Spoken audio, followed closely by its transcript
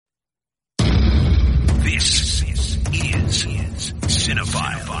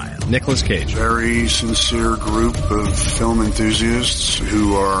Cinephile. Nicolas Cage. Very sincere group of film enthusiasts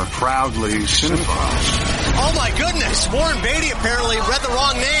who are proudly cinephiles. Oh my goodness! Warren Beatty apparently read the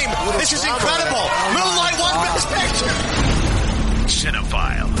wrong name. This is incredible. Moonlight won Best Picture.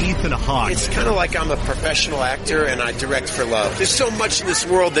 Cinephile. Ethan Hawke. It's kind of like I'm a professional actor and I direct for love. There's so much in this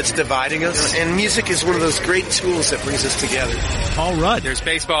world that's dividing us, and music is one of those great tools that brings us together. Paul Rudd. There's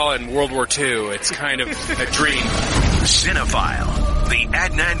baseball and World War II. It's kind of a dream. Cinephile, the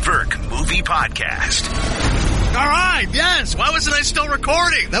Adnan Virk movie podcast. All right, yes. Why wasn't I still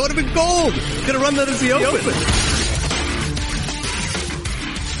recording? That would have been gold. Could have run that as the open.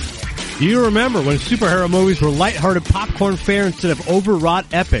 Do you remember when superhero movies were lighthearted popcorn fare instead of overwrought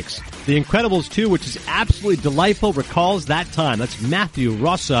epics? The Incredibles 2, which is absolutely delightful, recalls that time. That's Matthew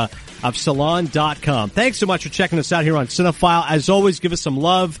Rossa of Salon.com. Thanks so much for checking us out here on Cinephile. As always, give us some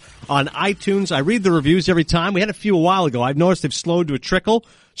love on iTunes. I read the reviews every time. We had a few a while ago. I've noticed they've slowed to a trickle.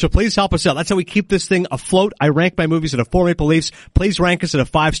 So please help us out. That's how we keep this thing afloat. I rank my movies at a 4 Maple Leafs. Please rank us at a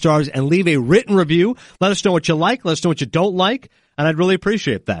 5 stars and leave a written review. Let us know what you like. Let us know what you don't like. And I'd really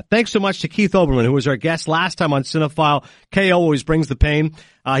appreciate that. Thanks so much to Keith Olbermann, who was our guest last time on Cinephile. KO always brings the pain.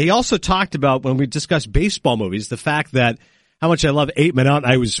 He also talked about, when we discussed baseball movies, the fact that how much I love 8 Men Out.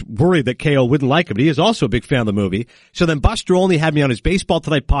 I was worried that KO wouldn't like it, but he is also a big fan of the movie. So then Buster Olney had me on his Baseball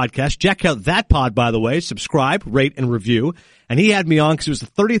Tonight podcast. Check out that pod, by the way. Subscribe, rate, and review. And he had me on because it was the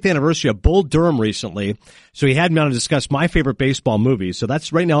 30th anniversary of Bull Durham recently. So he had me on to discuss my favorite baseball movies. So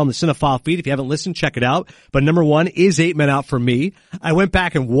that's right now on the Cinephile feed. If you haven't listened, check it out. But number 1 is 8 Men Out for me. I went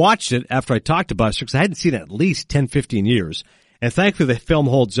back and watched it after I talked to Buster because I hadn't seen it at least 10, 15 years. And thankfully the film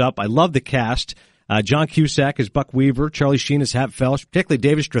holds up. I love the cast. John Cusack as Buck Weaver, Charlie Sheen as Hap Felsch, particularly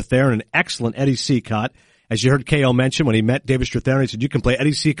David Strathairn, an excellent Eddie Seacott. As you heard KO mention, when he met David Strathairn, he said, you can play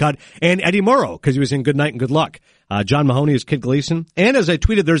Eddie Seacott and Eddie Murrow, because he was in Good Night and Good Luck. John Mahoney as Kid Gleason. And as I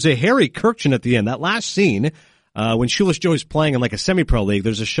tweeted, there's a Harry Kirkchen at the end. That last scene, when Shoeless Joe is playing in like a semi-pro league,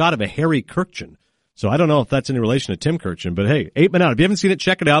 there's a shot of a Harry Kirkchen. So I don't know if that's any relation to Tim Kirkchen, but hey, 8 Men Out. If you haven't seen it,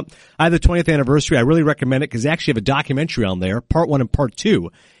 check it out. I have the 20th anniversary. I really recommend it because they actually have a documentary on there, part 1 and part 2.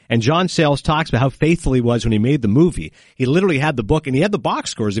 And John Sayles talks about how faithful he was when he made the movie. He literally had the book and he had the box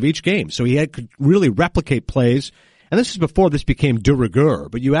scores of each game. So he could really replicate plays. And this is before this became de rigueur,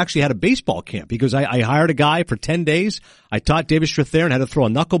 but you actually had a baseball camp because I hired a guy for 10 days. I taught David Strathairn how to throw a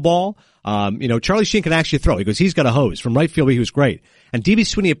knuckleball. Charlie Sheen can actually throw. He goes, he's got a hose. From right field, he was great. And D.B.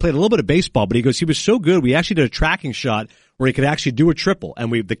 Sweeney had played a little bit of baseball, but he goes, he was so good, we actually did a tracking shot where he could actually do a triple.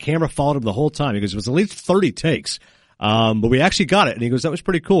 And the camera followed him the whole time. He goes, it was at least 30 takes. But we actually got it. And he goes, that was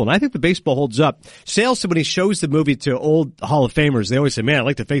pretty cool. And I think the baseball holds up. Sayles said when he shows the movie to old Hall of Famers, they always say, man, I'd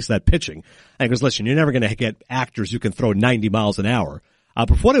like to face that pitching. And he goes, listen, you're never going to get actors who can throw 90 miles an hour. But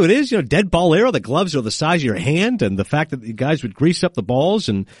for what it is, dead ball era, the gloves are the size of your hand, and the fact that the guys would grease up the balls,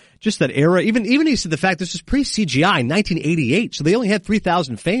 and just that era. Even he said the fact this was pre-CGI, 1988, so they only had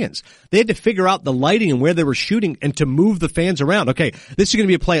 3,000 fans. They had to figure out the lighting and where they were shooting and to move the fans around. Okay, this is going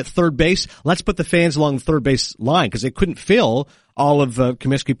to be a play at third base. Let's put the fans along the third base line, because they couldn't fill all of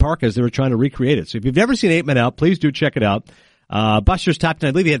Comiskey Park as they were trying to recreate it. So if you've never seen 8 Men Out, please do check it out. Buster's top 10,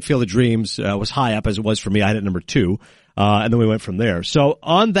 I believe he had Field of Dreams, was high up as it was for me. I had it number 2. And then we went from there. So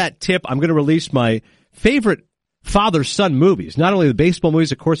on that tip, I'm going to release my favorite father-son movies. Not only the baseball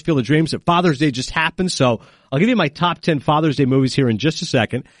movies, of course, Field of Dreams, but Father's Day just happened. So I'll give you my top 10 Father's Day movies here in just a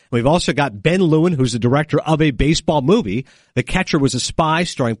second. We've also got Ben Lewin, who's the director of a baseball movie. The Catcher Was a Spy,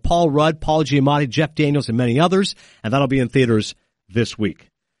 starring Paul Rudd, Paul Giamatti, Jeff Daniels, and many others. And that'll be in theaters this week.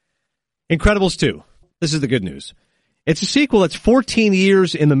 Incredibles 2. This is the good news. It's a sequel that's 14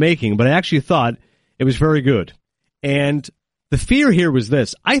 years in the making, but I actually thought it was very good. And the fear here was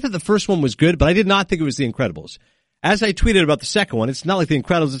this. I thought the first one was good, but I did not think it was The Incredibles. As I tweeted about the second one, it's not like The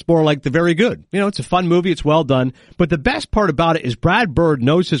Incredibles, it's more like The Very Good. It's a fun movie, it's well done. But the best part about it is Brad Bird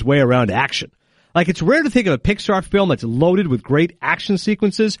knows his way around action. Like, it's rare to think of a Pixar film that's loaded with great action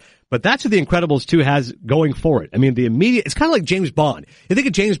sequences, but that's what The Incredibles 2 has going for it. I mean, it's kind of like James Bond. You think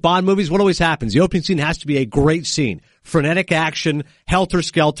of James Bond movies, what always happens? The opening scene has to be a great scene. Frenetic action,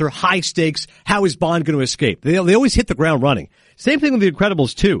 helter-skelter, high stakes. How is Bond going to escape? They always hit the ground running. Same thing with The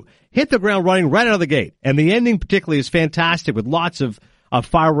Incredibles 2. Hit the ground running right out of the gate. And the ending particularly is fantastic with lots of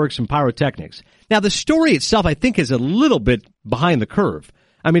fireworks and pyrotechnics. Now, the story itself, I think, is a little bit behind the curve.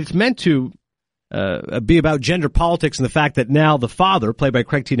 I mean, it's meant to be about gender politics and the fact that now the father, played by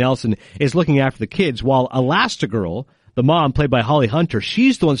Craig T. Nelson, is looking after the kids, while Elastigirl, the mom, played by Holly Hunter,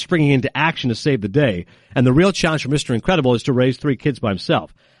 she's the one springing into action to save the day. And the real challenge for Mr. Incredible is to raise 3 kids by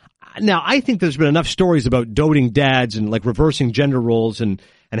himself. Now, I think there's been enough stories about doting dads and like reversing gender roles and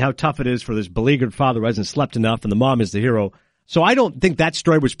how tough it is for this beleaguered father who hasn't slept enough and the mom is the hero. So I don't think that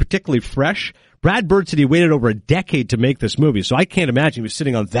story was particularly fresh. Brad Bird said he waited over a decade to make this movie, so I can't imagine he was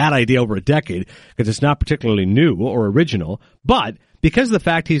sitting on that idea over a decade because it's not particularly new or original. But because of the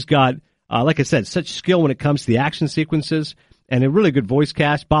fact he's got, like I said, such skill when it comes to the action sequences and a really good voice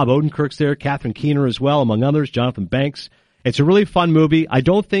cast, Bob Odenkirk's there, Catherine Keener as well, among others, Jonathan Banks. It's a really fun movie. I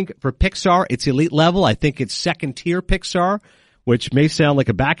don't think for Pixar it's elite level. I think it's second-tier Pixar, which may sound like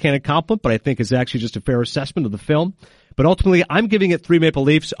a backhanded compliment, but I think is actually just a fair assessment of the film. But ultimately, I'm giving it 3 Maple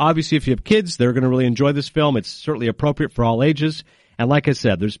Leafs. Obviously, if you have kids, they're going to really enjoy this film. It's certainly appropriate for all ages. And like I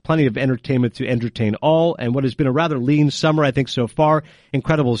said, there's plenty of entertainment to entertain all. And what has been a rather lean summer, I think, so far,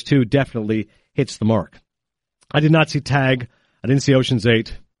 Incredibles 2 definitely hits the mark. I did not see Tag. I didn't see Ocean's 8.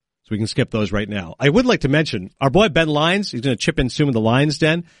 So we can skip those right now. I would like to mention our boy Ben Lyons. He's going to chip in soon with the Lions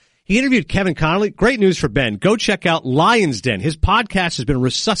Den. He interviewed Kevin Connolly. Great news for Ben. Go check out Lions Den. His podcast has been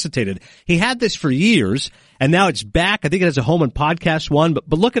resuscitated. He had this for years, and now it's back. I think it has a home on Podcast One, but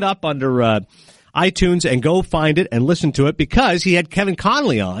look it up under iTunes and go find it and listen to it because he had Kevin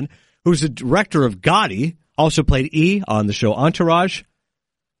Connolly on, who's the director of Gotti, also played E on the show Entourage.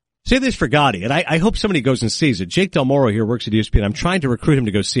 Say this for Gotti, and I hope somebody goes and sees it. Jake Del Moro here works at ESPN. I'm trying to recruit him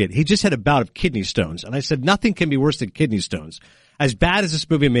to go see it. He just had a bout of kidney stones, and I said nothing can be worse than kidney stones. As bad as this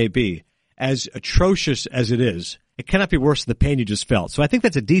movie may be, as atrocious as it is, it cannot be worse than the pain you just felt. So I think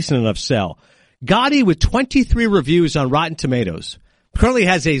that's a decent enough sell. Gotti, with 23 reviews on Rotten Tomatoes, currently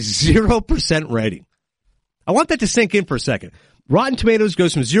has a 0% rating. I want that to sink in for a second. Rotten Tomatoes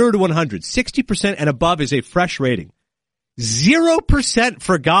goes from 0 to 100. 60% and above is a fresh rating. 0%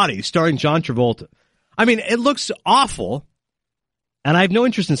 for Gotti, starring John Travolta. I mean, it looks awful, and I have no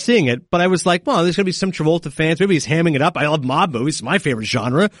interest in seeing it, but I was like, well, there's going to be some Travolta fans. Maybe he's hamming it up. I love mob movies. It's my favorite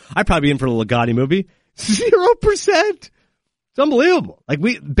genre. I'd probably be in for a little Gotti movie. 0%. It's unbelievable. Like,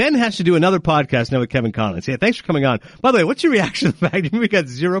 Ben has to do another podcast now with Kevin Connolly. Say, hey, thanks for coming on. By the way, what's your reaction to the fact that we got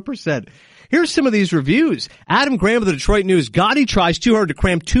 0%? Here's some of these reviews. Adam Graham of the Detroit News. Gotti tries too hard to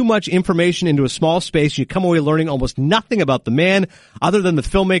cram too much information into a small space. You come away learning almost nothing about the man other than the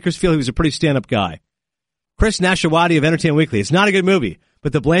filmmakers feel he was a pretty stand-up guy. Chris Nashawati of Entertainment Weekly. It's not a good movie,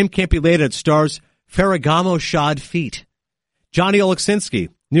 but the blame can't be laid at stars Ferragamo-shod feet. Johnny Oleksinski,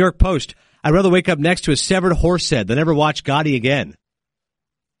 New York Post. I'd rather wake up next to a severed horse head than ever watch Gotti again.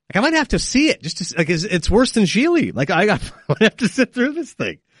 Like, I might have to see it. It's worse than Gigli. Like, I might have to sit through this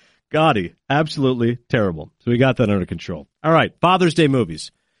thing. Gotti, absolutely terrible. So we got that under control. All right, Father's Day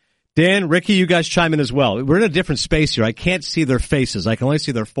movies. Dan, Ricky, you guys chime in as well. We're in a different space here. I can't see their faces. I can only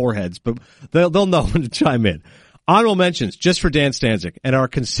see their foreheads, but they'll know when to chime in. Honorable mentions, just for Dan Stanzik and our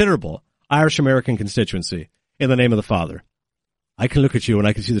considerable Irish-American constituency, In the Name of the Father. I can look at you and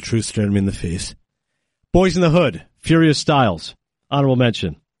I can see the truth staring me in the face. Boys in the Hood, Furious Styles. Honorable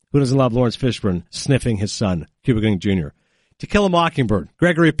mention. Who doesn't love Lawrence Fishburne sniffing his son, Cuba Gooding Jr.? To Kill a Mockingbird,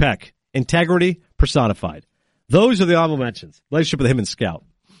 Gregory Peck, Integrity Personified. Those are the honorable mentions. Relationship with him and Scout.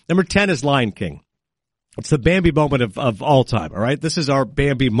 Number 10 is Lion King. It's the Bambi moment of all time, all right? This is our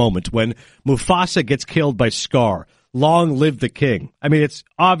Bambi moment when Mufasa gets killed by Scar. Long live the king. I mean, it's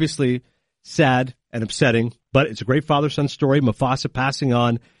obviously sad and upsetting, but it's a great father-son story. Mufasa passing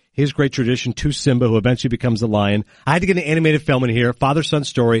on his great tradition to Simba, who eventually becomes the lion. I had to get an animated film in here. Father-son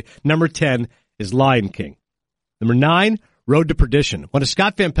story. Number 10 is Lion King. Number 9, Road to Perdition, one of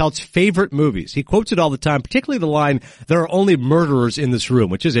Scott Van Pelt's favorite movies. He quotes it all the time, particularly the line, there are only murderers in this room,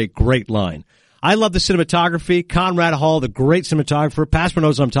 which is a great line. I love the cinematography. Conrad Hall, the great cinematographer. Passman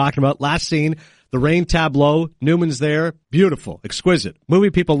knows what I'm talking about. Last scene, the rain tableau. Newman's there. Beautiful. Exquisite.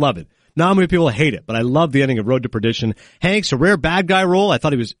 Movie people love it. Non-movie people hate it, but I love the ending of Road to Perdition. Hanks, a rare bad guy role. I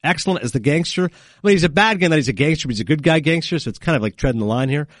thought he was excellent as the gangster. I mean, he's a bad guy, that he's a gangster, but he's a good guy gangster, so it's kind of like treading the line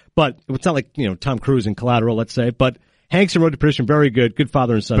here. But it's not like, Tom Cruise in Collateral, let's say, but Hanks and Road to Perdition, very good. Good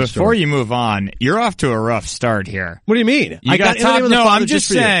father and son story. Before you move on, you're off to a rough start here. What do you mean? I'm just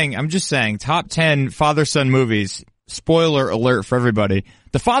saying, top 10 father-son movies. Spoiler alert for everybody.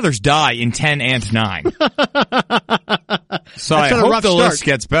 The fathers die in 10 and 9. So I hope the list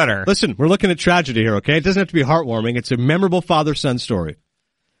gets better. Listen, we're looking at tragedy here, okay? It doesn't have to be heartwarming. It's a memorable father-son story.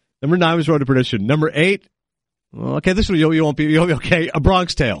 Number 9 was Road to Perdition. Number 8, okay, this one you'll be okay. A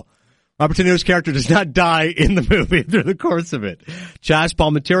Bronx Tale. Robert De Niro's character does not die in the movie through the course of it. Chaz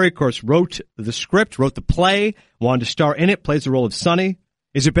Palminteri, of course, wrote the script, wrote the play, wanted to star in it, plays the role of Sonny.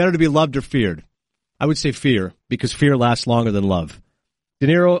 Is it better to be loved or feared? I would say fear, because fear lasts longer than love. De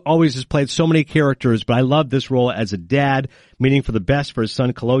Niro always has played so many characters, but I love this role as a dad, meaning for the best for his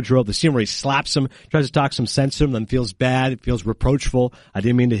son, Calogero. The scene where he slaps him, tries to talk some sense to him, then feels bad, feels reproachful. I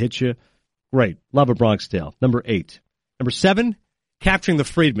didn't mean to hit you. Great. Love A Bronx Tale. Number 8. Number 7, Capturing the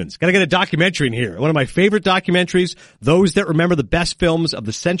Freedmans. Got to get a documentary in here. One of my favorite documentaries. Those that remember the best films of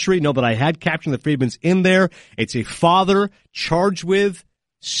the century know that I had Capturing the Freedmans in there. It's a father charged with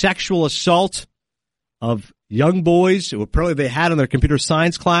sexual assault of young boys who apparently they had in their computer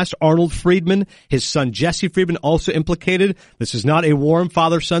science class. Arnold Friedman, his son Jesse Friedman, also implicated. This is not a warm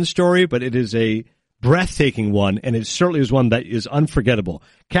father-son story, but it is a breathtaking one, and it certainly is one that is unforgettable.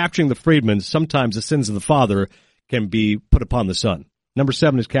 Capturing the Freedmans, sometimes the sins of the father can be put upon the son. Number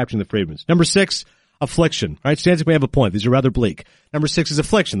 7 is Capturing the Freedmans. Number 6, Affliction. All right, Stanzik may have a point. These are rather bleak. Number 6 is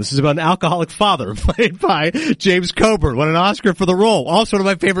Affliction. This is about an alcoholic father played by James Coburn. Won an Oscar for the role. Also one of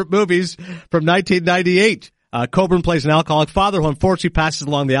my favorite movies from 1998. Coburn plays an alcoholic father who unfortunately passes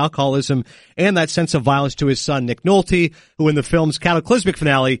along the alcoholism and that sense of violence to his son, Nick Nolte, who in the film's cataclysmic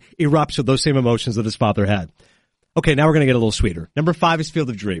finale erupts with those same emotions that his father had. Okay, now we're going to get a little sweeter. Number 5 is Field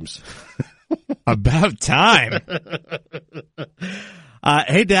of Dreams. About time.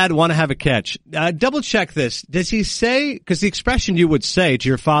 Hey, Dad, want to have a catch? Double check this. Does he say, because the expression you would say to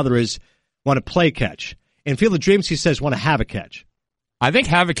your father is want to play catch. In Field of Dreams, he says want to have a catch. I think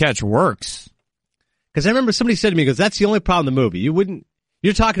have a catch works. Because I remember somebody said to me, because that's the only problem in the movie.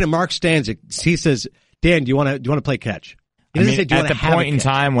 You're talking to Mark Stanzik. He says, Dan, do you want to play catch? He doesn't say, do you at the point in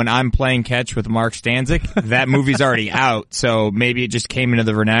time when I'm playing catch with Mark Stanzik, that movie's already out, so maybe it just came into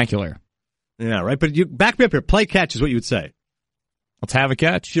the vernacular. Yeah, right. But you back me up here. Play catch is what you would say. Let's have a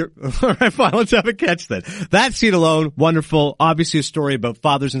catch. All right, fine. Let's have a catch then. That scene alone, wonderful. Obviously a story about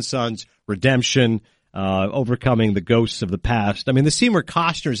fathers and sons, redemption, overcoming the ghosts of the past. I mean, the scene where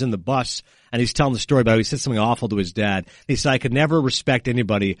Costner's in the bus and he's telling the story about how he said something awful to his dad. He said, I could never respect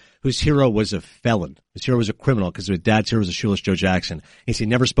anybody whose hero was a felon. His hero was a criminal because his dad's hero was a shoeless Joe Jackson. He said he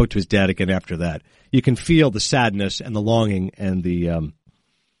never spoke to his dad again after that. You can feel the sadness and the longing and the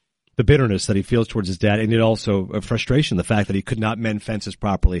bitterness that he feels towards his dad, and it also a frustration, the fact that he could not mend fences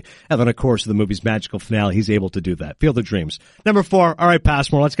properly. And then, of course, the movie's magical finale, he's able to do that. Field of Dreams. Number 4, all right,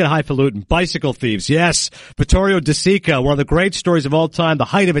 Passmore, let's get highfalutin. Bicycle Thieves. Yes, Vittorio De Sica, one of the great stories of all time, the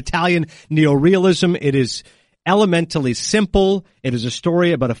height of Italian neorealism. It is elementally simple. It is a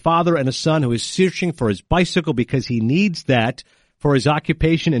story about a father and a son who is searching for his bicycle because he needs that for his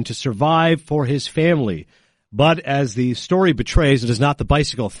occupation and to survive for his family. But as the story betrays, it is not the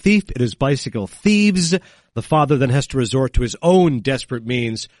bicycle thief, it is bicycle thieves. The father then has to resort to his own desperate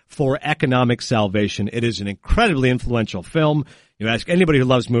means for economic salvation. It is an incredibly influential film. You ask anybody who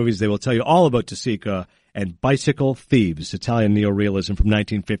loves movies, they will tell you all about De Sica and Bicycle Thieves, Italian neorealism from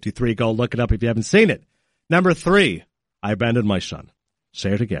 1953. Go look it up if you haven't seen it. Number 3, I abandoned my son.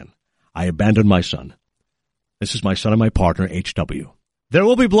 Say it again. I abandoned my son. This is my son and my partner, H.W. There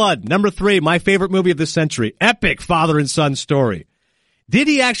Will Be Blood. Number 3, my favorite movie of the century. Epic father and son story. Did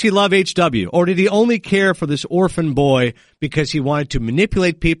he actually love H.W., or did he only care for this orphan boy because he wanted to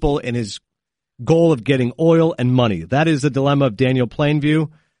manipulate people in his goal of getting oil and money? That is the dilemma of Daniel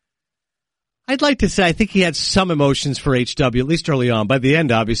Plainview. I'd like to say I think he had some emotions for H.W., at least early on. By the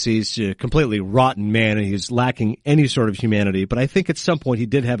end, obviously, he's a completely rotten man and he's lacking any sort of humanity. But I think at some point he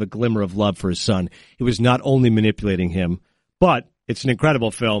did have a glimmer of love for his son. He was not only manipulating him, but it's an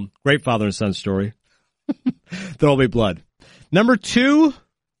incredible film. Great father and son story. There Will Be Blood. Number 2,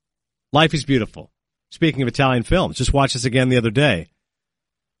 Life is Beautiful. Speaking of Italian films, just watched this again the other day.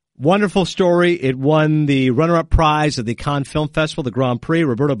 Wonderful story. It won the runner-up prize at the Cannes Film Festival, the Grand Prix.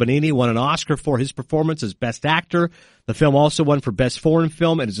 Roberto Benigni won an Oscar for his performance as Best Actor. The film also won for Best Foreign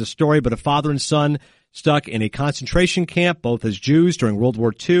Film. It is a story about a father and son stuck in a concentration camp, both as Jews during World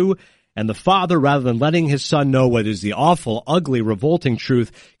War II. And the father, rather than letting his son know what is the awful, ugly, revolting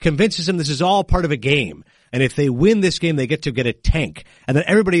truth, convinces him this is all part of a game. And if they win this game, they get to get a tank. And that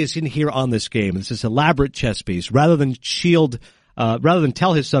everybody is in here on this game. It's this elaborate chess piece. Rather than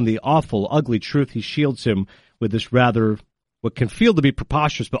tell his son the awful, ugly truth, he shields him with this rather, what can feel to be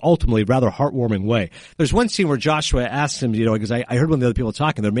preposterous, but ultimately rather heartwarming way. There's one scene where Joshua asks him, because I heard one of the other people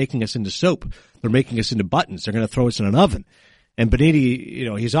talking, they're making us into soap. They're making us into buttons. They're going to throw us in an oven. And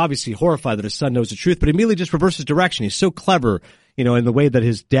Benigni, he's obviously horrified that his son knows the truth, but immediately just reverses direction. He's so clever, in the way that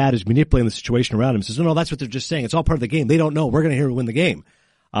his dad is manipulating the situation around him. He says, no, that's what they're just saying. It's all part of the game. They don't know. We're going to hear who win the game.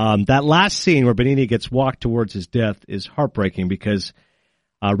 That last scene where Benigni gets walked towards his death is heartbreaking because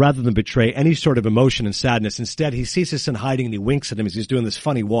rather than betray any sort of emotion and sadness, instead he sees his son hiding and he winks at him as he's doing this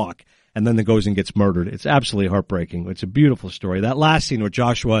funny walk. And then goes and gets murdered. It's absolutely heartbreaking. It's a beautiful story. That last scene where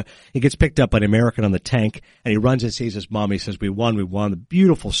Joshua, he gets picked up by an American on the tank, and he runs and sees his mom. He says, we won. The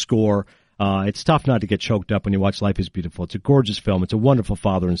beautiful score. It's tough not to get choked up when you watch Life is Beautiful. It's a gorgeous film. It's a wonderful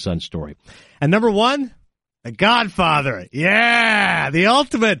father and son story. And number 1, The Godfather. Yeah, the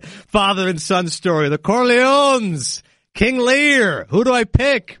ultimate father and son story. The Corleones. King Lear, who do I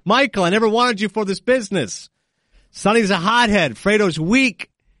pick? Michael, I never wanted you for this business. Sonny's a hothead. Fredo's weak.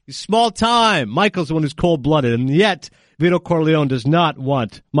 He's small time. Michael's the one who's cold-blooded, and yet Vito Corleone does not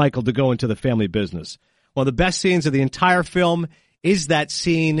want Michael to go into the family business. One of the best scenes of the entire film is that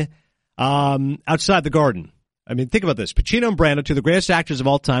scene outside the garden. I mean, think about this. Pacino and Brando, two of the greatest actors of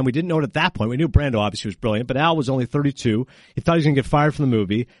all time. We didn't know it at that point. We knew Brando obviously was brilliant, but Al was only 32. He thought he was going to get fired from the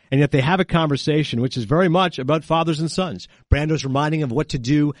movie, and yet they have a conversation which is very much about fathers and sons. Brando's reminding him of what to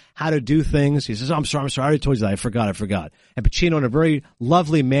do, how to do things. He says, I'm sorry, I already told you that. I forgot. And Pacino, in a very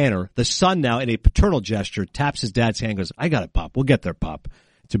lovely manner, the son now, in a paternal gesture, taps his dad's hand and goes, I got it, Pop. We'll get there, Pop.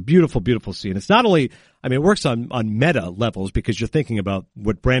 It's a beautiful, beautiful scene. It's not only, I mean, it works on meta levels because you're thinking about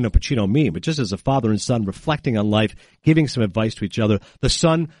what Brando and Pacino mean, but just as a father and son reflecting on life, giving some advice to each other. The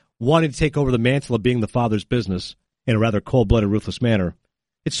son wanting to take over the mantle of being the father's business in a rather cold-blooded, ruthless manner.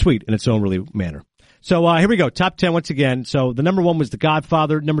 It's sweet in its own really manner. So here we go. Top 10 once again. So the number 1 was The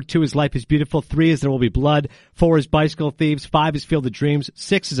Godfather. Number 2 is Life is Beautiful. 3 is There Will Be Blood. 4 is Bicycle Thieves. 5 is Field of Dreams.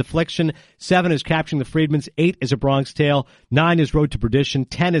 6 is Affliction. 7 is Capturing the Freedmans. 8 is A Bronx Tale. 9 is Road to Perdition.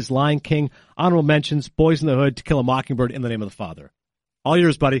 10 is Lion King. Honorable mentions, Boys in the Hood, To Kill a Mockingbird, In the Name of the Father. All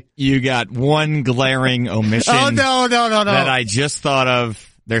yours, buddy. You got one glaring omission. Oh, no. That I just thought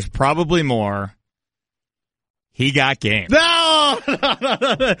of. There's probably more. He Got Game. No!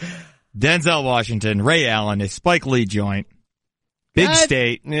 Denzel Washington, Ray Allen, a Spike Lee joint. Big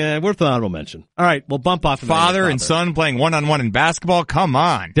State. Yeah, worth an honorable mention. All right, we'll bump off. Father and son playing one-on-one in basketball. Come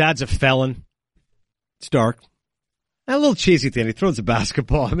on. Dad's a felon. It's dark. A little cheesy at the end. He throws a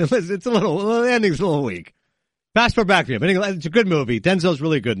basketball. I mean, it's the ending's a little weak. Fast forward back to him. It's a good movie. Denzel's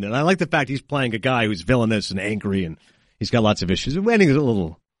really good in it. And I like the fact he's playing a guy who's villainous and angry, and he's got lots of issues. The ending's a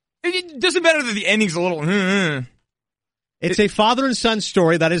little... It doesn't matter that the ending's a little... It's a father and son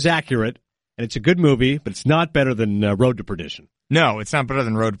story that is accurate, and it's a good movie, but it's not better than Road to Perdition. No, it's not better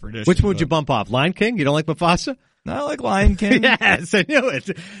than Road to Perdition. Which one would you bump off? Lion King? You don't like Mufasa? No, I like Lion King. Yes, I knew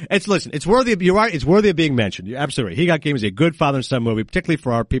it. Listen, it's worthy of, you're right, it's worthy of being mentioned. You're absolutely right. He Got Game is a good father and son movie, particularly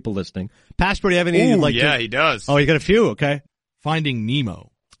for our people listening. Passport, do you have any you'd like to? Yeah, he does. Oh, you got a few? Okay. Finding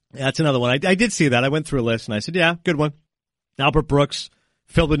Nemo. Yeah, that's another one. I did see that. I went through a list, and I said, yeah, good one. Albert Brooks.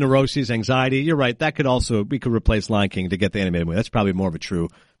 Filled with neuroses, anxiety. You're right. That could also, we could replace Lion King to get the animated movie. That's probably more of a true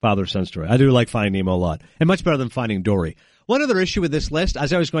father-son story. I do like Finding Nemo a lot. And much better than Finding Dory. One other issue with this list,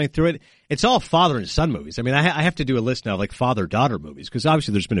 as I was going through it, it's all father and son movies. I mean, I have to do a list now of like father-daughter movies, because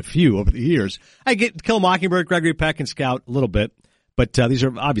obviously there's been a few over the years. I get Kill a Mockingbird, Gregory Peck, and Scout a little bit. But these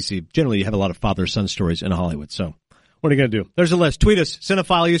are obviously, generally you have a lot of father-son stories in Hollywood. So what are you going to do? There's a list. Tweet us,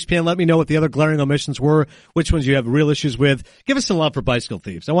 Cinephile ESPN. Let me know what the other glaring omissions were, which ones you have real issues with. Give us some love for Bicycle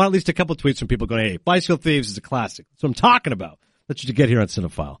Thieves. I want at least a couple tweets from people going, hey, Bicycle Thieves is a classic. That's what I'm talking about. That's what you get here on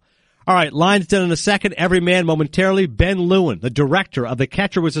Cinephile. All right, lines done in a second. Every man momentarily. Ben Lewin, the director of The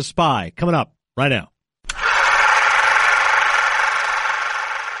Catcher Was a Spy. Coming up right now.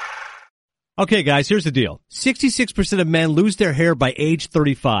 Okay, guys, here's the deal. 66% of men lose their hair by age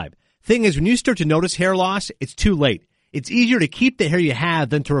 35. Thing is, when you start to notice hair loss, it's too late. It's easier to keep the hair you have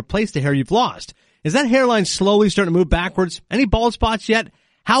than to replace the hair you've lost. Is that hairline slowly starting to move backwards? Any bald spots yet?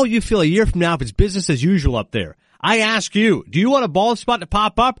 How will you feel a year from now if it's business as usual up there? I ask you, do you want a bald spot to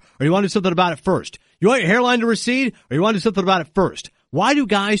pop up, or you want to do something about it first? You want your hairline to recede, or you want to do something about it first? Why do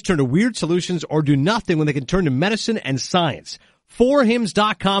guys turn to weird solutions or do nothing when they can turn to medicine and science?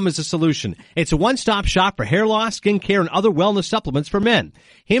 4hims.com is a solution. It's a one-stop shop for hair loss, skincare, and other wellness supplements for men.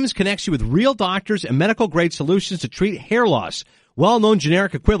 Hims connects you with real doctors and medical-grade solutions to treat hair loss. Well-known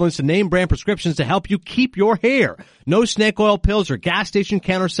generic equivalents to name-brand prescriptions to help you keep your hair. No snake oil pills or gas station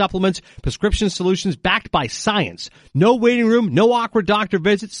counter supplements. Prescription solutions backed by science. No waiting room, no awkward doctor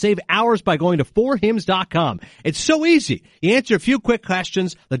visits. Save hours by going to 4hims.com. It's so easy. You answer a few quick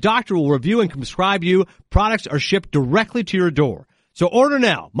questions. The doctor will review and prescribe you. Products are shipped directly to your door. So order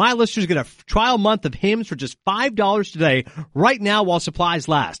now. My listeners get a trial month of Hims for just $5 today, right now while supplies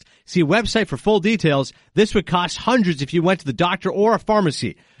last. See a website for full details. This would cost hundreds if you went to the doctor or a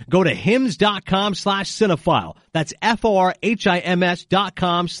pharmacy. Go to hims.com/cinephile. That's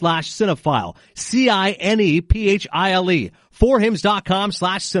FORHIMS.com/cinephile. CINEPHILE.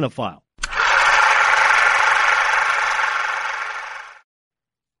 4hims.com/cinephile.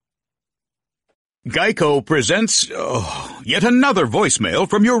 Geico presents yet another voicemail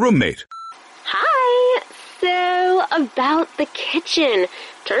from your roommate. Hi. So, about the kitchen.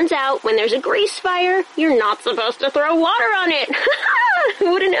 Turns out when there's a grease fire, you're not supposed to throw water on it.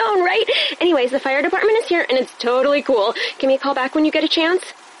 Who would have known, right? Anyways, the fire department is here and it's totally cool. Give me a call back when you get a chance.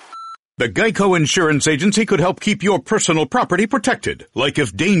 The Geico Insurance Agency could help keep your personal property protected, like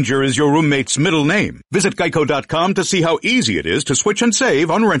if danger is your roommate's middle name. Visit geico.com to see how easy it is to switch and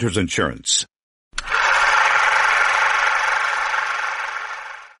save on renter's insurance.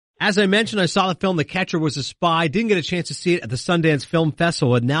 As I mentioned, I saw the film The Catcher Was a Spy. Didn't get a chance to see it at the Sundance Film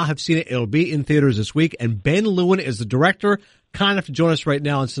Festival, but now have seen it. It'll be in theaters this week. And Ben Lewin is the director. Kind enough to join us right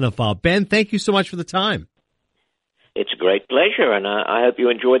now on Cinephile. Ben, thank you so much for the time. It's a great pleasure, and I hope you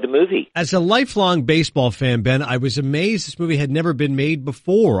enjoyed the movie. As a lifelong baseball fan, Ben, I was amazed this movie had never been made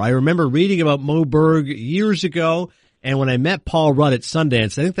before. I remember reading about Moberg years ago, and when I met Paul Rudd at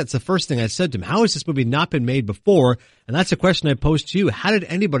Sundance, I think that's the first thing I said to him. How has this movie not been made before? And that's a question I posed to you. How did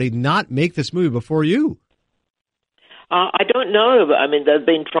anybody not make this movie before you? I don't know. I mean, they've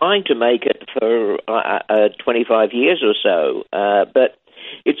been trying to make it for 25 years or so, but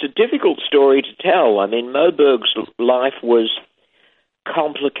it's a difficult story to tell. I mean, Moberg's life was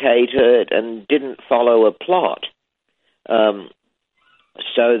complicated and didn't follow a plot, so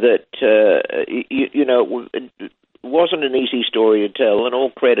that, it wasn't an easy story to tell, and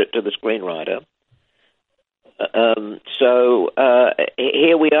all credit to the screenwriter. So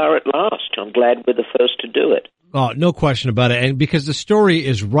here we are at last. I'm glad we're the first to do it. Oh, no question about it. And because the story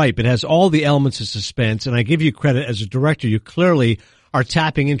is ripe, it has all the elements of suspense, and I give you credit as a director. You clearly are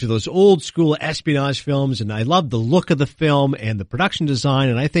tapping into those old school espionage films, and I love the look of the film and the production design,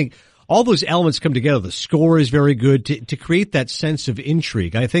 and I think all those elements come together. The score is very good to create that sense of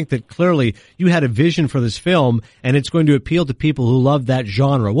intrigue. I think that clearly you had a vision for this film, and it's going to appeal to people who love that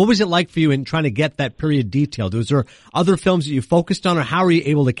genre. What was it like for you in trying to get that period detailed? Was there other films that you focused on, or how were you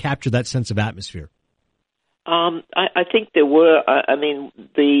able to capture that sense of atmosphere? I think there were. I mean,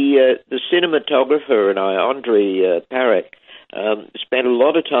 the cinematographer and I, Andre Parek, spent a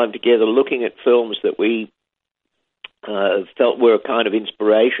lot of time together looking at films that we felt were a kind of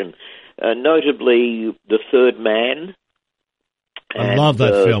inspiration, notably The Third Man. I love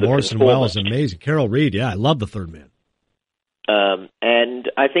that film. Orson Welles is amazing. Carol Reed, yeah, I love The Third Man. And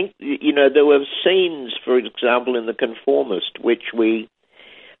I think, there were scenes, for example, in The Conformist, which we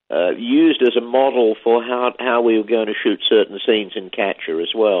used as a model for how we were going to shoot certain scenes in Catcher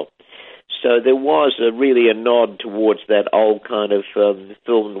as well. So there was really a nod towards that old kind of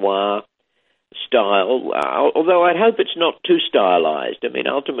film noir style, although I hope it's not too stylized. I mean,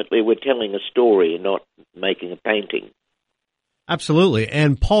 ultimately we're telling a story and not making a painting. Absolutely.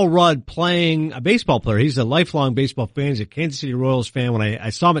 And Paul Rudd playing a baseball player. He's a lifelong baseball fan. He's a Kansas City Royals fan. When I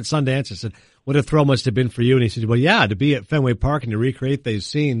saw him at Sundance, I said, what a thrill must have been for you. And he said, well, yeah, to be at Fenway Park and to recreate those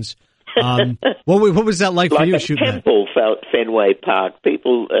scenes. What was that like for you shooting that? Like a temple felt Fenway Park.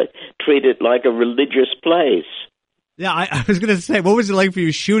 People treat it like a religious place. Yeah, I was going to say, what was it like for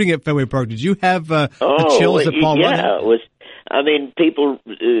you shooting at Fenway Park? Did you have the chills that Paul Rudd had? Yeah, it was. I mean, people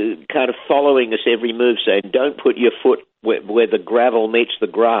kind of following us every move, saying, don't put your foot where the gravel meets the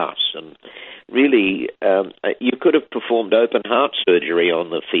grass. And really, you could have performed open heart surgery on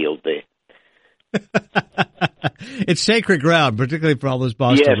the field there. It's sacred ground, particularly for all those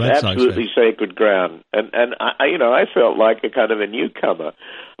Boston Red Sox fans. Yes, absolutely sacred ground. And I felt like a kind of a newcomer.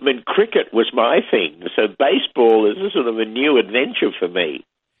 I mean, cricket was my thing, so baseball is a sort of a new adventure for me.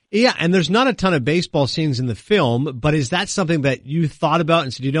 Yeah, and there's not a ton of baseball scenes in the film, but is that something that you thought about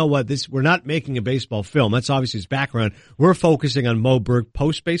and said, you know what, we're not making a baseball film. That's obviously his background. We're focusing on Moberg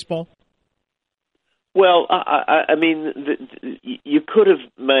post-baseball? Well, I mean, you could have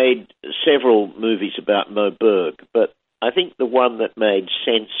made several movies about Moberg, but I think the one that made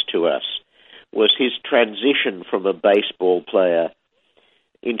sense to us was his transition from a baseball player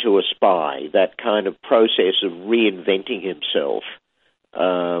into a spy, that kind of process of reinventing himself,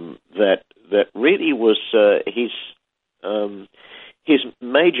 that really was his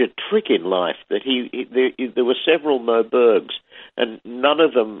major trick in life. That there were several Mobergs, and none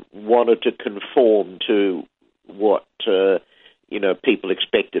of them wanted to conform to what people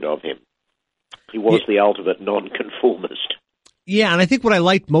expected of him. He was the ultimate nonconformist. Yeah, and I think what I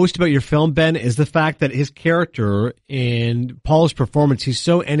liked most about your film, Ben, is the fact that his character in Paul's performance, he's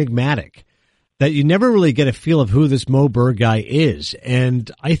so enigmatic that you never really get a feel of who this Moberg guy is. And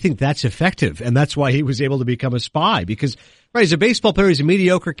I think that's effective, and that's why he was able to become a spy. Because, right, he's a baseball player, he's a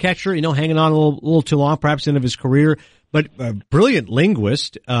mediocre catcher, hanging on a little too long, perhaps the end of his career, but a brilliant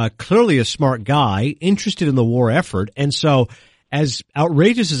linguist, clearly a smart guy, interested in the war effort. And so, as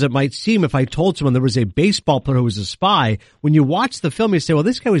outrageous as it might seem if I told someone there was a baseball player who was a spy, when you watch the film, you say, well,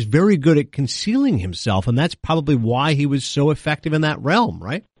 this guy was very good at concealing himself, and that's probably why he was so effective in that realm,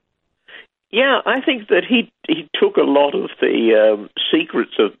 right? Yeah, I think that he took a lot of the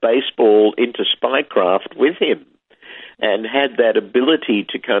secrets of baseball into spycraft with him. and had that ability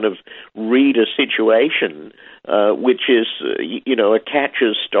to kind of read a situation, which is, a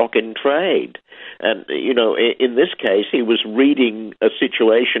catcher's stock in trade. And, in this case, he was reading a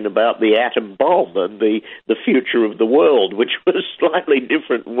situation about the atom bomb and the future of the world, which was slightly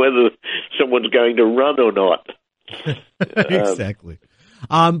different whether someone's going to run or not. Exactly.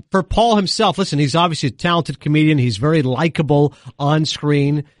 For Paul himself, listen, he's obviously a talented comedian. He's very likable on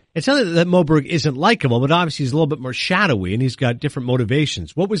screen. It's not that Moberg isn't likable, but obviously he's a little bit more shadowy and he's got different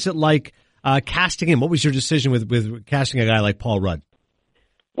motivations. What was it like casting him? What was your decision with casting a guy like Paul Rudd?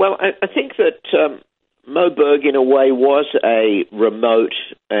 Well, I think that Moberg, in a way, was a remote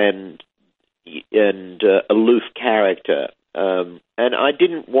and aloof character, and I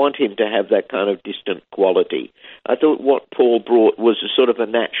didn't want him to have that kind of distant quality. I thought what Paul brought was a sort of a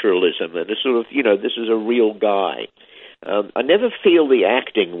naturalism and a sort of, this is a real guy. I never feel the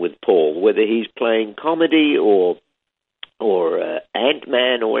acting with Paul, whether he's playing comedy or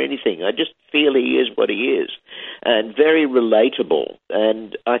Ant-Man or anything. I just feel he is what he is, and very relatable.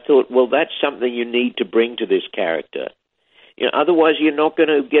 And I thought, well, that's something you need to bring to this character. Otherwise you're not going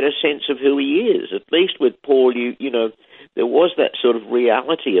to get a sense of who he is. At least with Paul, there was that sort of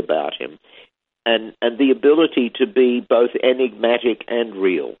reality about him, and the ability to be both enigmatic and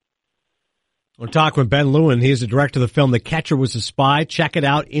real. We're talking with Ben Lewin. He is the director of the film The Catcher Was a Spy. Check it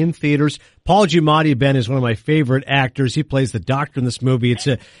out in theaters. Paul Giamatti, Ben, is one of my favorite actors. He plays the doctor in this movie.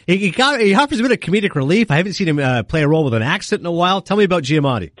 He offers a bit of comedic relief. I haven't seen him play a role with an accent in a while. Tell me about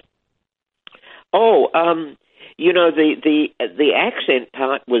Giamatti. Oh, the accent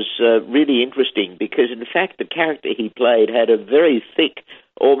part was really interesting because, in fact, the character he played had a very thick,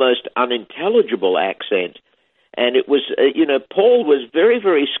 almost unintelligible accent. And it was, Paul was very,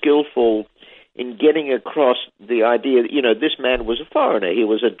 very skillful in getting across the idea that, this man was a foreigner. He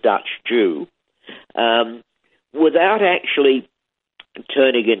was a Dutch Jew, without actually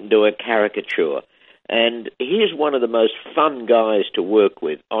turning it into a caricature. And he's one of the most fun guys to work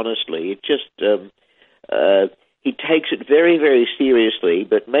with, honestly. It just, he takes it very, very seriously,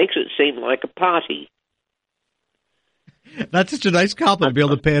 but makes it seem like a party. That's such a nice compliment to be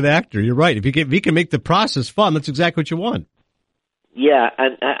able to pay an actor. You're right. If he can make the process fun, that's exactly what you want. Yeah,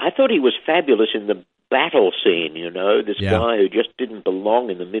 and I thought he was fabulous in the battle scene, this guy who just didn't belong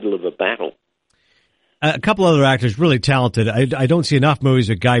in the middle of a battle. A couple other actors, really talented. I don't see enough movies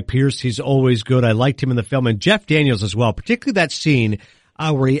with Guy Pearce. He's always good. I liked him in the film. And Jeff Daniels as well, particularly that scene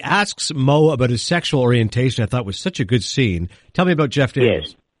where he asks Mo about his sexual orientation. I thought was such a good scene. Tell me about Jeff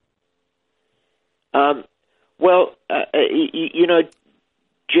Daniels. Yes.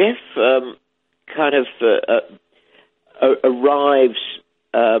 Jeff kind of arrives,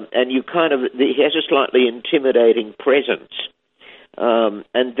 and he has a slightly intimidating presence.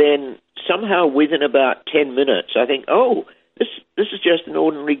 And then somehow within about 10 minutes, I think, this is just an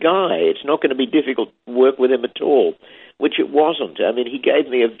ordinary guy. It's not going to be difficult to work with him at all, which it wasn't. I mean, he gave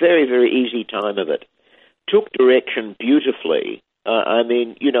me a very, very easy time of it. Took direction beautifully.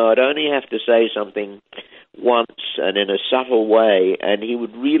 I'd only have to say something once and in a subtle way, and he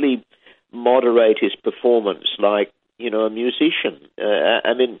would really moderate his performance like, a musician.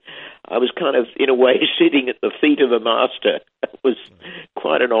 I was kind of, in a way, sitting at the feet of a master. It was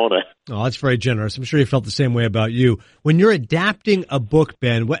quite an honor. Oh, that's very generous. I'm sure you felt the same way about you. When you're adapting a book,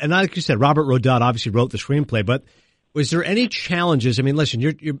 Ben, and like you said, Robert Rodat obviously wrote the screenplay, but was there any challenges? I mean, listen,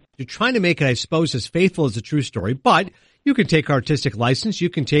 you're trying to make it, I suppose, as faithful as a true story, but you can take artistic license. You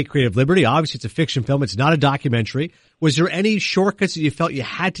can take creative liberty. Obviously, it's a fiction film. It's not a documentary. Was there any shortcuts that you felt you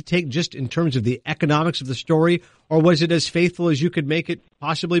had to take just in terms of the economics of the story, or was it as faithful as you could make it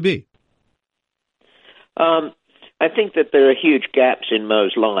possibly be? I think that there are huge gaps in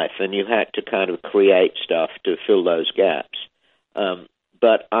Mo's life, and you had to kind of create stuff to fill those gaps.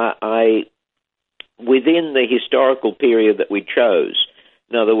 But I within the historical period that we chose,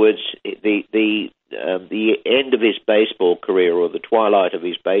 in other words, the end of his baseball career or the twilight of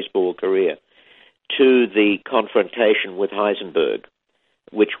his baseball career to the confrontation with Heisenberg,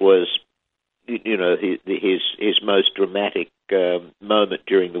 which was, his most dramatic moment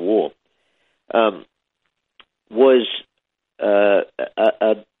during the war, was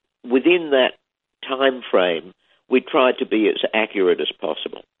within that time frame. We tried to be as accurate as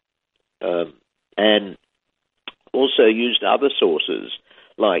possible, and also used other sources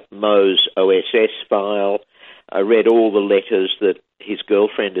like Mo's OSS file. I read all the letters that his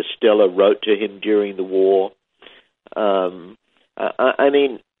girlfriend Estella wrote to him during the war.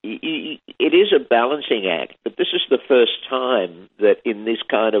 It is a balancing act, but this is the first time that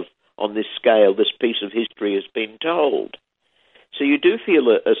on this scale, this piece of history has been told. So you do feel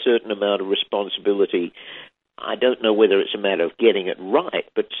a certain amount of responsibility. I don't know whether it's a matter of getting it right,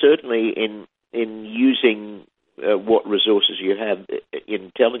 but certainly in using what resources you have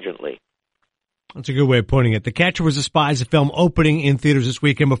intelligently. That's a good way of putting it. The Catcher Was a Spy is a film opening in theaters this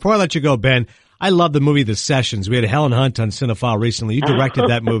weekend. Before I let you go, Ben, I love the movie The Sessions. We had Helen Hunt on Cinephile recently. You directed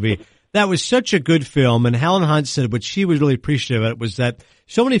that movie. That was such a good film, and Helen Hunt said what she was really appreciative of it was that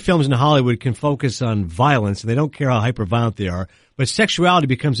so many films in Hollywood can focus on violence, and they don't care how hyper-violent they are, but sexuality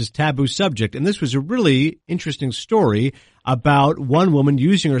becomes this taboo subject. And this was a really interesting story about one woman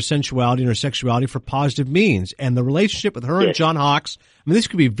using her sensuality and her sexuality for positive means. And the relationship with her and John Hawkes, I mean, this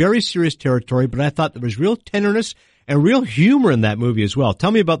could be very serious territory, but I thought there was real tenderness and real humor in that movie as well.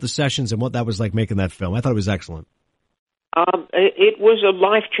 Tell me about The Sessions and what that was like making that film. I thought it was excellent. It was a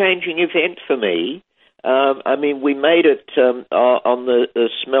life-changing event for me. I mean, we made it on the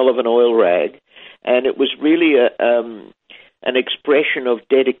smell of an oil rag, and it was really an expression of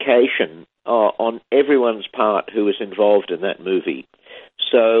dedication on everyone's part who was involved in that movie.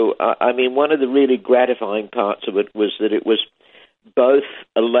 So, I mean, one of the really gratifying parts of it was that it was both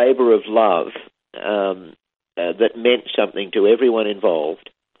a labor of love that meant something to everyone involved,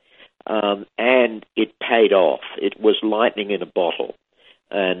 and it paid off. It was lightning in a bottle,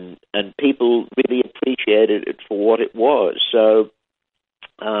 and people really appreciated it for what it was. So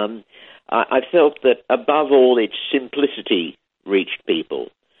I felt that above all, its simplicity reached people,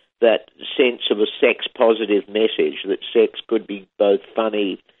 that sense of a sex-positive message, that sex could be both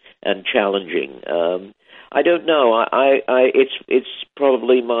funny and challenging. I don't know. It's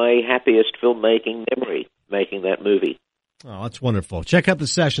probably my happiest filmmaking memory, making that movie. Oh, that's wonderful. Check out The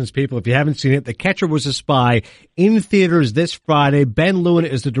Sessions, people, if you haven't seen it. The Catcher Was a Spy in theaters this Friday. Ben Lewin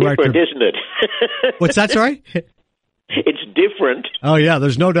is the director. Different, isn't it? What's that, sorry? It's different. Oh, yeah,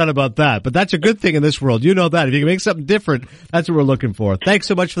 there's no doubt about that. But that's a good thing in this world. You know that. If you can make something different, that's what we're looking for. Thanks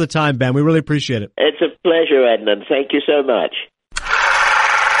so much for the time, Ben. We really appreciate it. It's a pleasure, Adnan. Thank you so much.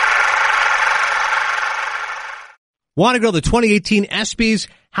 Want to go to the 2018 ESPYs?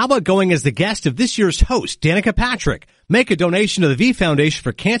 How about going as the guest of this year's host, Danica Patrick? Make a donation to the V Foundation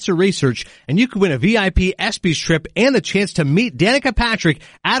for Cancer Research, and you could win a VIP ESPYs trip and the chance to meet Danica Patrick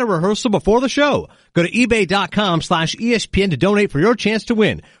at a rehearsal before the show. Go to ebay.com/ESPN to donate for your chance to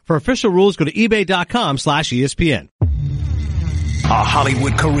win. For official rules, go to ebay.com/ESPN. A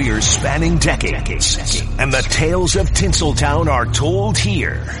Hollywood career spanning decades, and the tales of Tinseltown are told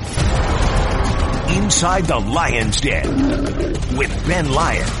here. Inside the Lion's Den with Ben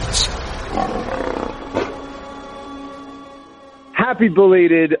Lyons. Happy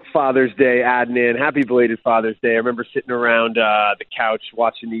belated Father's Day, Adnan. Happy belated Father's Day. I remember sitting around the couch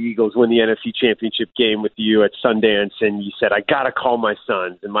watching the Eagles win the NFC Championship game with you at Sundance, and you said, I got to call my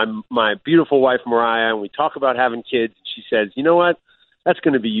sons. And my beautiful wife, Mariah, and we talk about having kids, and she says, you know what? That's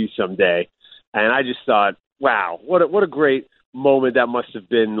going to be you someday. And I just thought, wow, what a great moment that must have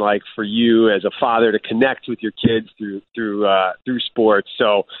been like for you as a father to connect with your kids through sports.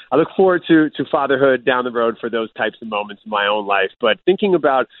 So I look forward to fatherhood down the road for those types of moments in my own life. But thinking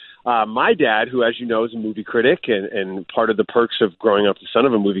about my dad, who, as you know, is a movie critic, and part of the perks of growing up the son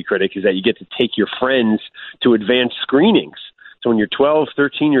of a movie critic is that you get to take your friends to advanced screenings. So when you're 12,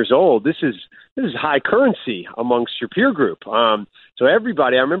 13 years old, this is high currency amongst your peer group. So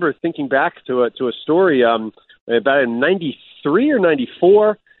everybody, I remember thinking back to a story about in 93 or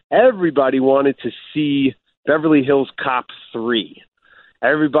 94, everybody wanted to see Beverly Hills Cop 3.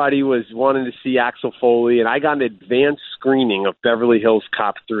 Everybody was wanting to see Axel Foley, and I got an advanced screening of Beverly Hills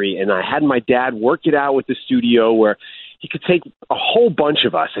Cop 3, and I had my dad work it out with the studio where he could take a whole bunch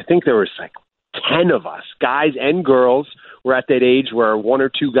of us. I think there was like 10 of us, guys and girls. We're at that age where one or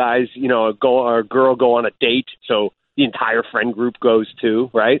two guys, or a girl go on a date, so the entire friend group goes too,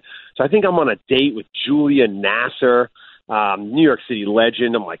 right? So I think I'm on a date with Julia Nasser, New York City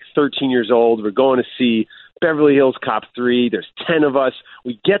legend. I'm like 13 years old. We're going to see Beverly Hills Cop 3. There's 10 of us.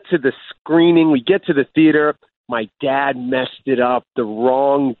 We get to the screening. We get to the theater. My dad messed it up. The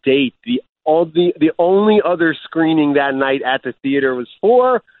wrong date. The only other screening that night at the theater was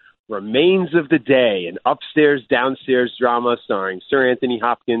for Remains of the Day, an upstairs, downstairs drama starring Sir Anthony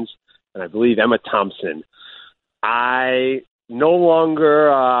Hopkins and I believe Emma Thompson. I no longer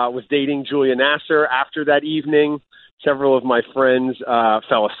was dating Julia Nasser after that evening. Several of my friends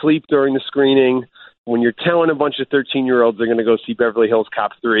fell asleep during the screening. When you're telling a bunch of 13-year-olds they're going to go see Beverly Hills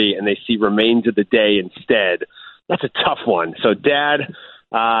Cop 3 and they see Remains of the Day instead, that's a tough one. So, Dad,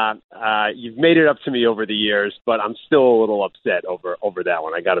 you've made it up to me over the years, but I'm still a little upset over that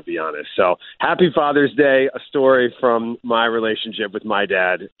one. I got to be honest. So, happy Father's Day, a story from my relationship with my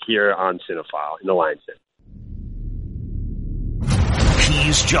dad here on Cinephile in the Lion's Den.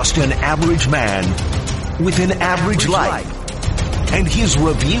 He's just an average man with an average life. And his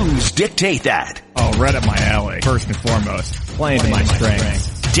reviews dictate that. Oh, right up my alley, first and foremost. Playing to my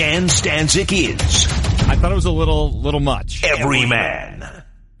strengths. Dan Stanzik is... I thought it was a little much. Everyman.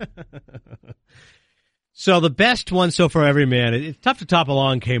 So the best one so far, Everyman. It's tough to top.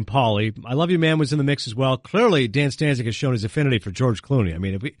 Along Came Polly. I Love You Man was in the mix as well. Clearly, Dan Stanzik has shown his affinity for George Clooney. I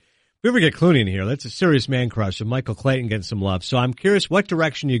mean, if we ever get Clooney in here, that's a serious man crush, and Michael Clayton getting some love. So I'm curious what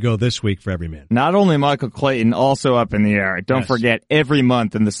direction you go this week for Everyman. Not only Michael Clayton, also up in the air. Don't forget, every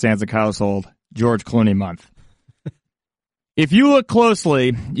month in the Stanzik household, George Clooney month. If you look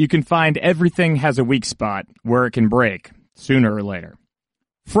closely, you can find everything has a weak spot where it can break, sooner or later.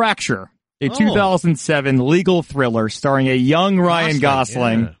 Fracture, a 2007 legal thriller starring a young Ryan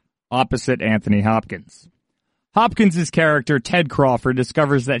Gosling opposite Anthony Hopkins. Hopkins' character, Ted Crawford,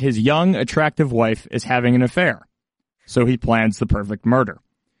 discovers that his young, attractive wife is having an affair, so he plans the perfect murder.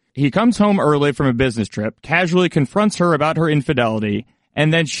 He comes home early from a business trip, casually confronts her about her infidelity,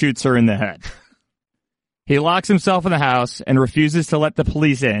 and then shoots her in the head. He locks himself in the house and refuses to let the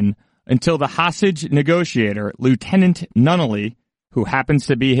police in until the hostage negotiator, Lieutenant Nunnally, who happens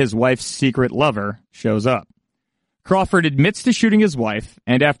to be his wife's secret lover, shows up. Crawford admits to shooting his wife,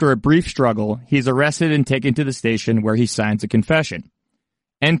 and after a brief struggle, he's arrested and taken to the station where he signs a confession.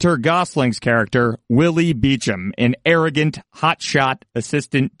 Enter Gosling's character, Willie Beecham, an arrogant, hotshot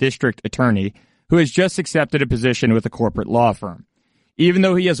assistant district attorney who has just accepted a position with a corporate law firm. Even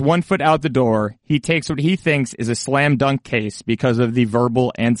though he has 1 foot out the door, he takes what he thinks is a slam dunk case because of the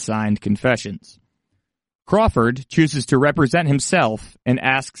verbal and signed confessions. Crawford chooses to represent himself and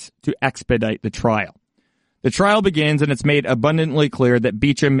asks to expedite the trial. The trial begins, and it's made abundantly clear that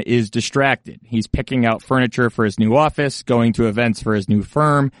Beecham is distracted. He's picking out furniture for his new office, going to events for his new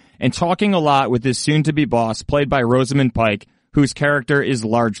firm, and talking a lot with his soon-to-be boss, played by Rosamund Pike, whose character is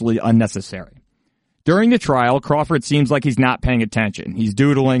largely unnecessary. During the trial, Crawford seems like he's not paying attention. He's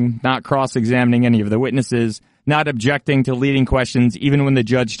doodling, not cross-examining any of the witnesses, not objecting to leading questions even when the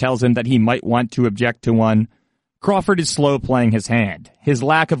judge tells him that he might want to object to one. Crawford is slow playing his hand. His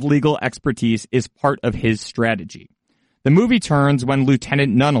lack of legal expertise is part of his strategy. The movie turns when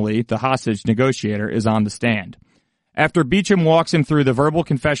Lieutenant Nunnally, the hostage negotiator, is on the stand. After Beecham walks him through the verbal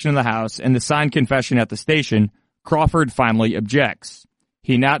confession in the house and the signed confession at the station, Crawford finally objects.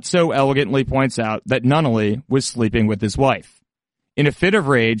 He not so elegantly points out that Nunnally was sleeping with his wife. In a fit of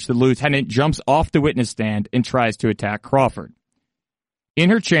rage, the lieutenant jumps off the witness stand and tries to attack Crawford. In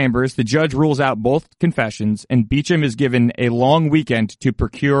her chambers, the judge rules out both confessions, and Beecham is given a long weekend to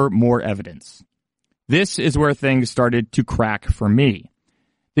procure more evidence. This is where things started to crack for me.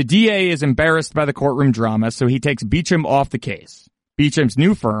 The DA is embarrassed by the courtroom drama, so he takes Beecham off the case. Beecham's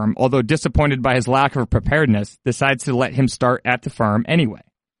new firm, although disappointed by his lack of preparedness, decides to let him start at the firm anyway.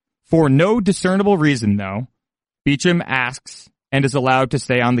 For no discernible reason, though, Beecham asks and is allowed to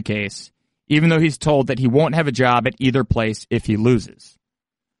stay on the case, even though he's told that he won't have a job at either place if he loses.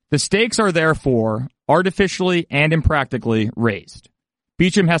 The stakes are therefore artificially and impractically raised.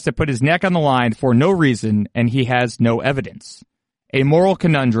 Beecham has to put his neck on the line for no reason, and he has no evidence. A moral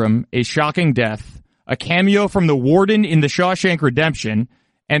conundrum, a shocking death, a cameo from the warden in The Shawshank Redemption,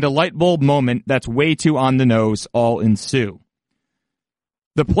 and a light bulb moment that's way too on the nose all ensue.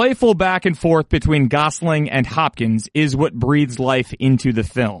 The playful back and forth between Gosling and Hopkins is what breathes life into the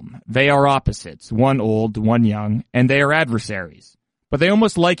film. They are opposites, one old, one young, and they are adversaries. But they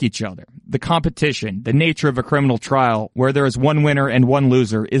almost like each other. The competition, the nature of a criminal trial where there is one winner and one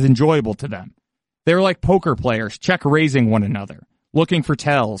loser is enjoyable to them. They're like poker players check-raising one another, looking for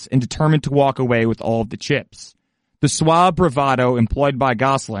tells and determined to walk away with all of the chips. The suave bravado employed by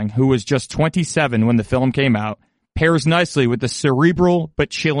Gosling, who was just 27 when the film came out, pairs nicely with the cerebral but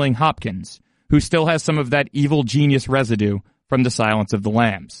chilling Hopkins, who still has some of that evil genius residue from The Silence of the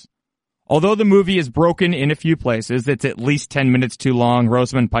Lambs. Although the movie is broken in a few places, it's at least 10 minutes too long,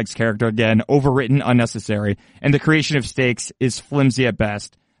 Rosamund Pike's character, again, overwritten, unnecessary, and the creation of stakes is flimsy at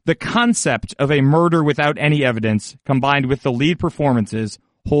best. The concept of a murder without any evidence, combined with the lead performances,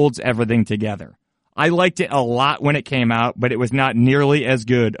 holds everything together. I liked it a lot when it came out, but it was not nearly as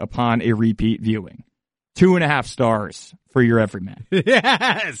good upon a repeat viewing. 2.5 stars for your Everyman.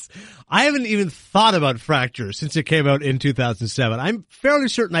 Yes! I haven't even thought about Fracture since it came out in 2007. I'm fairly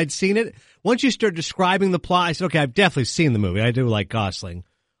certain I'd seen it. Once you start describing the plot, I said, okay, I've definitely seen the movie. I do like Gosling.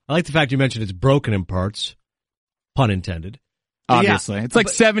 I like the fact you mentioned it's broken in parts. Pun intended. Obviously. Yeah, it's like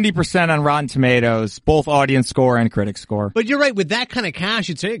 70% on Rotten Tomatoes, both audience score and critic score. But you're right. With that kind of cast,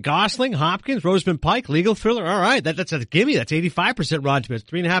 you'd say Gosling, Hopkins, Rosamund Pike, legal thriller. All right. That's a gimme. That's 85% Rotten Tomatoes,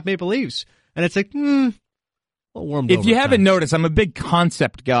 3.5 Maple Leafs. And it's like, If you haven't noticed, I'm a big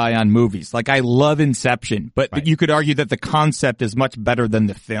concept guy on movies. Like, I love Inception, but you could argue that the concept is much better than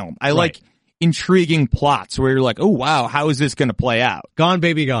the film. I like intriguing plots where you're like, oh, wow, how is this going to play out? Gone,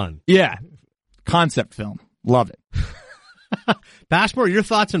 Baby, Gone. Yeah. Concept film. Love it. Passmore, your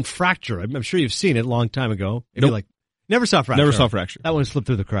thoughts on Fracture? I'm sure you've seen it a long time ago. If Nope. you like, never saw Fracture. Never saw Fracture. That one slipped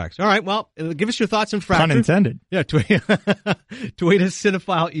through the cracks. All right, well, give us your thoughts on Fracture. Pun intended. Yeah, tweet us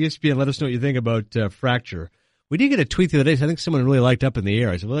Cinephile ESPN. Let us know what you think about Fracture. We did get a tweet the other day. So I think someone really liked Up in the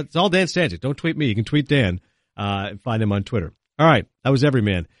Air. I said, well, it's all Dan Stanzik. Don't tweet me. You can tweet Dan and find him on Twitter. All right, that was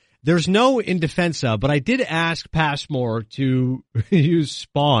Everyman. There's no in defense of, but I did ask Passmore to use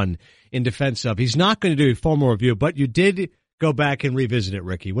Spawn in defense of. He's not going to do a formal review, but you did go back and revisit it,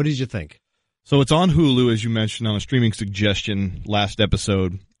 Ricky. What did you think? So it's on Hulu, as you mentioned, on a streaming suggestion last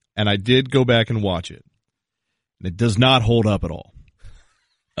episode, and I did go back and watch it. And it does not hold up at all.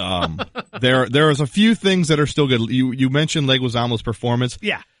 There is a few things that are still good. You mentioned Leguizamo's performance.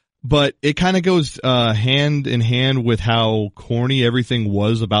 Yeah. But it kind of goes hand in hand with how corny everything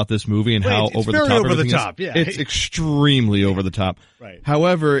was about this movie and how over the top everything is. Yeah. It's extremely over the top. Right.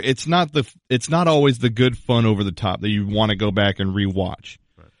 However, it's not always the good fun over the top that you want to go back and rewatch.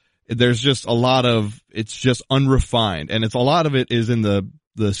 Right. There's just a lot of it's just unrefined, and a lot of it is in the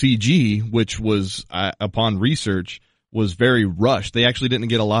CG, which was upon research was very rushed. They actually didn't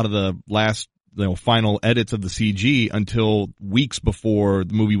get a lot of the last final edits of the CG until weeks before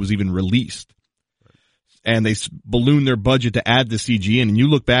the movie was even released. And they ballooned their budget to add the CG in, and you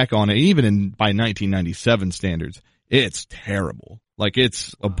look back on it, even by 1997 standards, it's terrible. Like,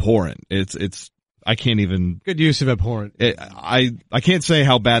 it's abhorrent. It's I can't even... Good use of abhorrent. I can't say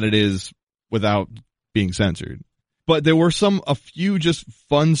how bad it is without being censored. But there were a few just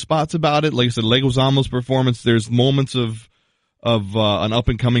fun spots about it. Like I said, Leguizamo's performance, there's moments of an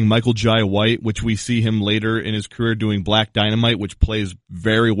up-and-coming Michael Jai White, which we see him later in his career doing Black Dynamite, which plays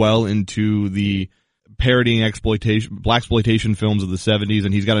very well into the parodying blaxploitation films of the 70s,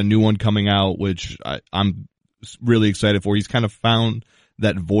 and he's got a new one coming out, which I'm really excited for. He's kind of found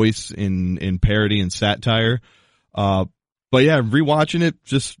that voice in parody and satire. But yeah, rewatching it,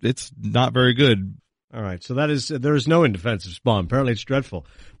 it's not very good. All right, so there is no in defense of Spawn. Apparently it's dreadful.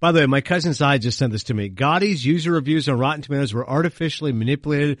 By the way, my cousin Sai just sent this to me. Gotti's user reviews on Rotten Tomatoes were artificially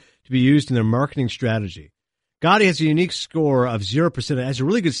manipulated to be used in their marketing strategy. Gotti has a unique score of 0%. It has a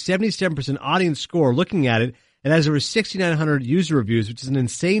really good 77% audience score. Looking at it, it has over 6,900 user reviews, which is an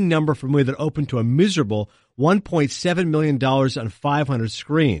insane number for a movie that opened to a miserable $1.7 million on 500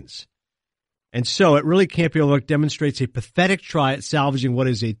 screens. And so it really can't be overlooked. Demonstrates a pathetic try at salvaging what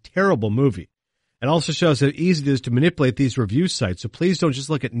is a terrible movie. It also shows how easy it is to manipulate these review sites. So please don't just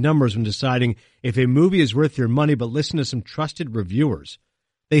look at numbers when deciding if a movie is worth your money, but listen to some trusted reviewers.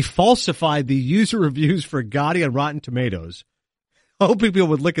 They falsified the user reviews for Gotti on Rotten Tomatoes, hoping people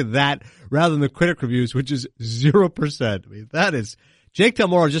would look at that rather than the critic reviews, which is 0%. I mean, that is... Jake Del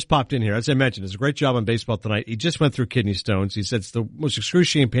Moro just popped in here. As I mentioned, does a great job on Baseball Tonight. He just went through kidney stones. He said it's the most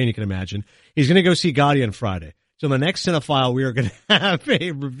excruciating pain you can imagine. He's going to go see Gotti on Friday. So in the next Cinephile, we are going to have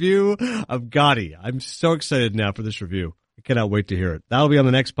a review of Gotti. I'm so excited now for this review. I cannot wait to hear it. That'll be on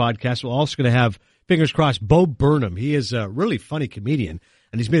the next podcast. We're also going to have, fingers crossed, Bo Burnham. He is a really funny comedian,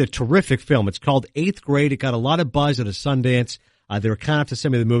 and he's made a terrific film. It's called 8th Grade. It got a lot of buzz at a Sundance. They were kind enough to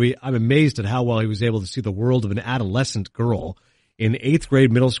send me the movie. I'm amazed at how well he was able to see the world of an adolescent girl in 8th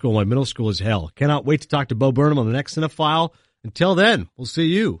grade middle school. My middle school is hell. Cannot wait to talk to Bo Burnham on the next Cinephile. Until then, we'll see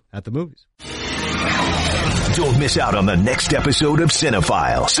you at the movies. Don't miss out on the next episode of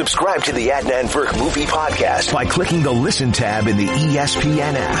Cinephile. Subscribe to the Adnan Virk Movie Podcast by clicking the Listen tab in the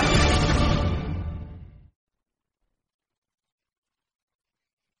ESPN app.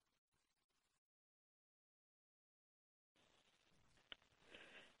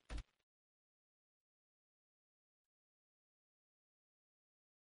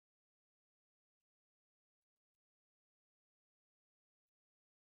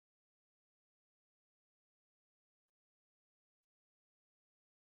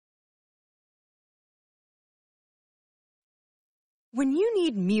 When you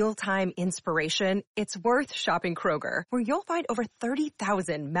need mealtime inspiration, it's worth shopping Kroger, where you'll find over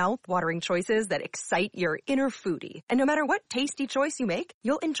 30,000 mouth-watering choices that excite your inner foodie. And no matter what tasty choice you make,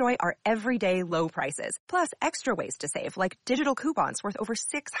 you'll enjoy our everyday low prices, plus extra ways to save, like digital coupons worth over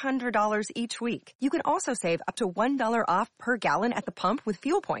 $600 each week. You can also save up to $1 off per gallon at the pump with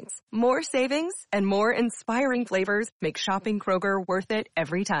fuel points. More savings and more inspiring flavors make shopping Kroger worth it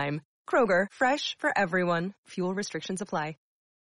every time. Kroger, fresh for everyone. Fuel restrictions apply.